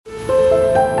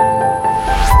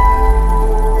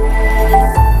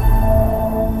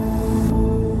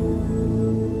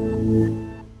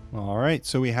right,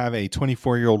 so we have a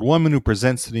 24-year-old woman who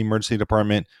presents to the emergency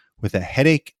department with a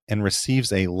headache and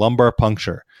receives a lumbar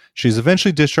puncture. She's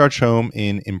eventually discharged home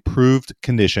in improved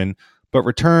condition, but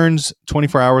returns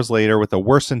 24 hours later with a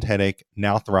worsened headache,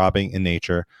 now throbbing in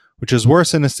nature, which is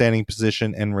worse in a standing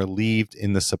position and relieved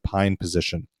in the supine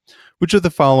position. Which of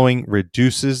the following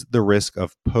reduces the risk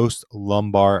of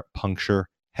post-lumbar puncture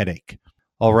headache?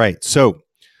 All right, so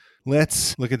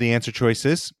let's look at the answer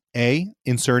choices. A,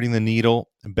 inserting the needle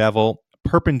bevel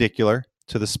perpendicular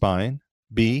to the spine.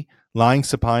 B, lying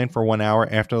supine for 1 hour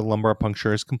after the lumbar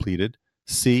puncture is completed.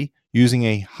 C, using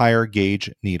a higher gauge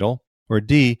needle. Or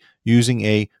D, using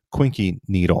a Quincke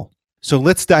needle. So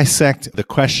let's dissect the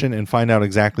question and find out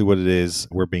exactly what it is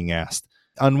we're being asked.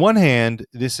 On one hand,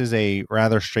 this is a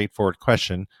rather straightforward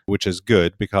question, which is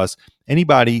good because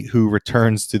anybody who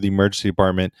returns to the emergency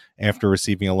department after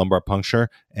receiving a lumbar puncture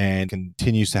and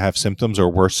continues to have symptoms or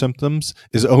worse symptoms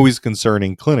is always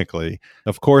concerning clinically.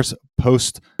 Of course,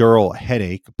 post-dural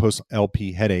headache,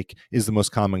 post-LP headache is the most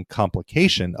common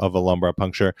complication of a lumbar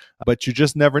puncture, but you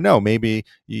just never know. Maybe,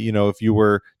 if you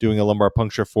were doing a lumbar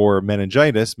puncture for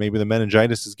meningitis, maybe the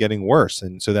meningitis is getting worse.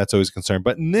 And so that's always a concern.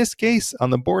 But in this case,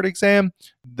 on the board exam,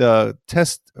 the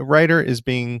test writer is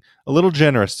being a little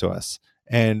generous to us.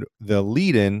 And the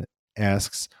lead-in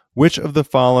asks, which of the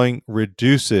following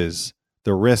reduces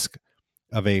the risk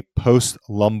of a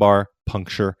post-lumbar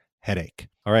puncture headache?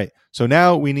 All right, so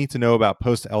now we need to know about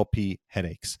post-LP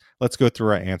headaches. Let's go through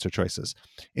our answer choices.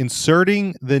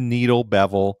 Inserting the needle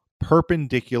bevel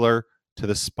perpendicular to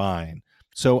the spine.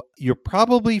 So you're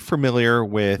probably familiar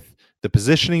with the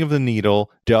positioning of the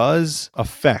needle does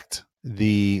affect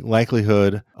the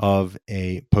likelihood of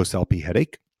a post-LP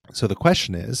headache. So the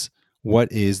question is,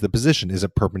 what is the position? Is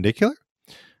it perpendicular?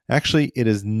 Actually, it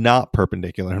is not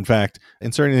perpendicular. In fact,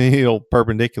 inserting the needle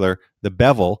perpendicular, the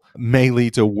bevel may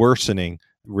lead to worsening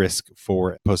risk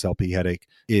for post-LP headache.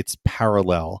 It's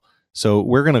parallel. So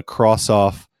we're going to cross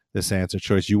off this answer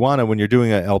choice. You want to, when you're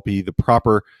doing an LP, the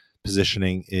proper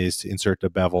positioning is to insert the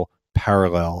bevel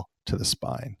parallel to the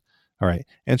spine. All right.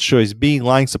 Answer choice B,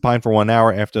 lying supine for 1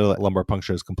 hour after the lumbar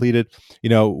puncture is completed.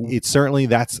 It's certainly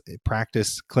that's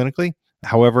practice clinically.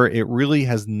 However, it really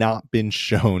has not been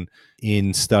shown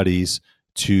in studies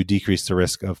to decrease the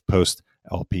risk of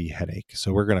post-LP headache.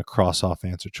 So we're going to cross off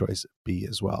answer choice B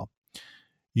as well.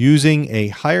 Using a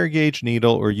higher gauge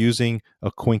needle or using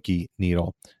a Quincke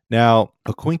needle. Now,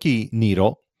 a Quincke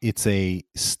needle, it's a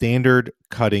standard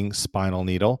cutting spinal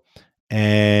needle,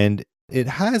 and it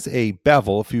has a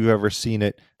bevel. If you've ever seen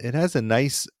it, it has a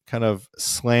nice kind of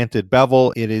slanted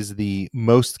bevel. It is the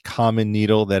most common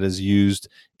needle that is used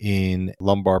in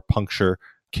lumbar puncture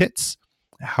kits.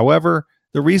 However,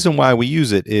 the reason why we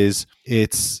use it is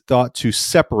it's thought to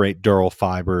separate dural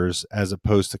fibers as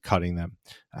opposed to cutting them.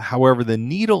 However, the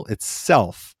needle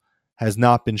itself has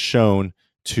not been shown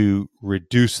to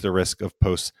reduce the risk of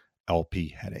post-LP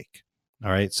headache.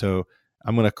 All right, so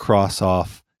I'm going to cross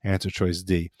off answer choice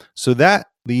D. So that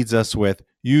leads us with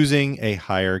using a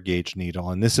higher gauge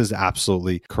needle. And this is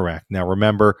absolutely correct. Now,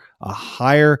 remember, a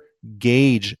higher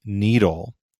gauge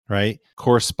needle, right,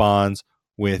 corresponds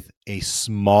with a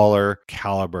smaller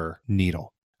caliber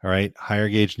needle. All right, higher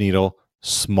gauge needle,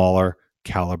 smaller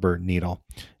caliber needle.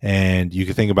 And you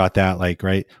can think about that like,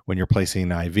 right, when you're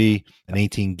placing an IV, an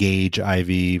 18 gauge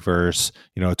IV versus,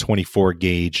 a 24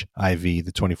 gauge IV,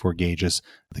 the 24 gauges,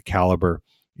 the caliber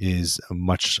is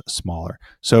much smaller.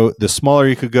 So the smaller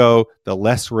you could go, the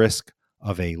less risk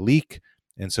of a leak.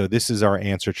 And so this is our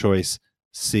answer choice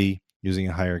C, using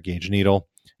a higher gauge needle.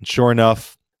 And sure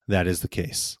enough, that is the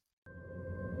case.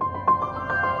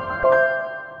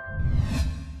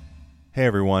 Hey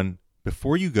everyone,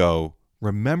 before you go,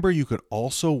 remember you could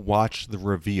also watch the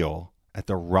reveal at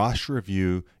the Rosh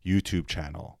Review YouTube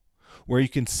channel, where you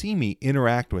can see me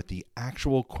interact with the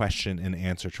actual question and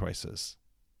answer choices.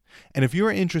 And if you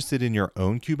are interested in your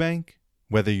own QBank,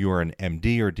 whether you are an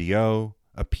MD or DO,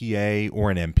 a PA,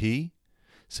 or an MP,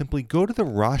 simply go to the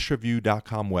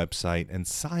RoshReview.com website and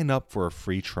sign up for a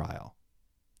free trial.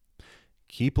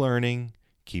 Keep learning,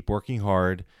 keep working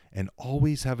hard, and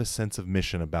always have a sense of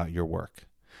mission about your work.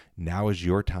 Now is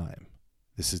your time.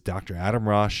 This is Dr. Adam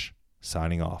Rosh,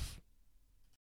 signing off.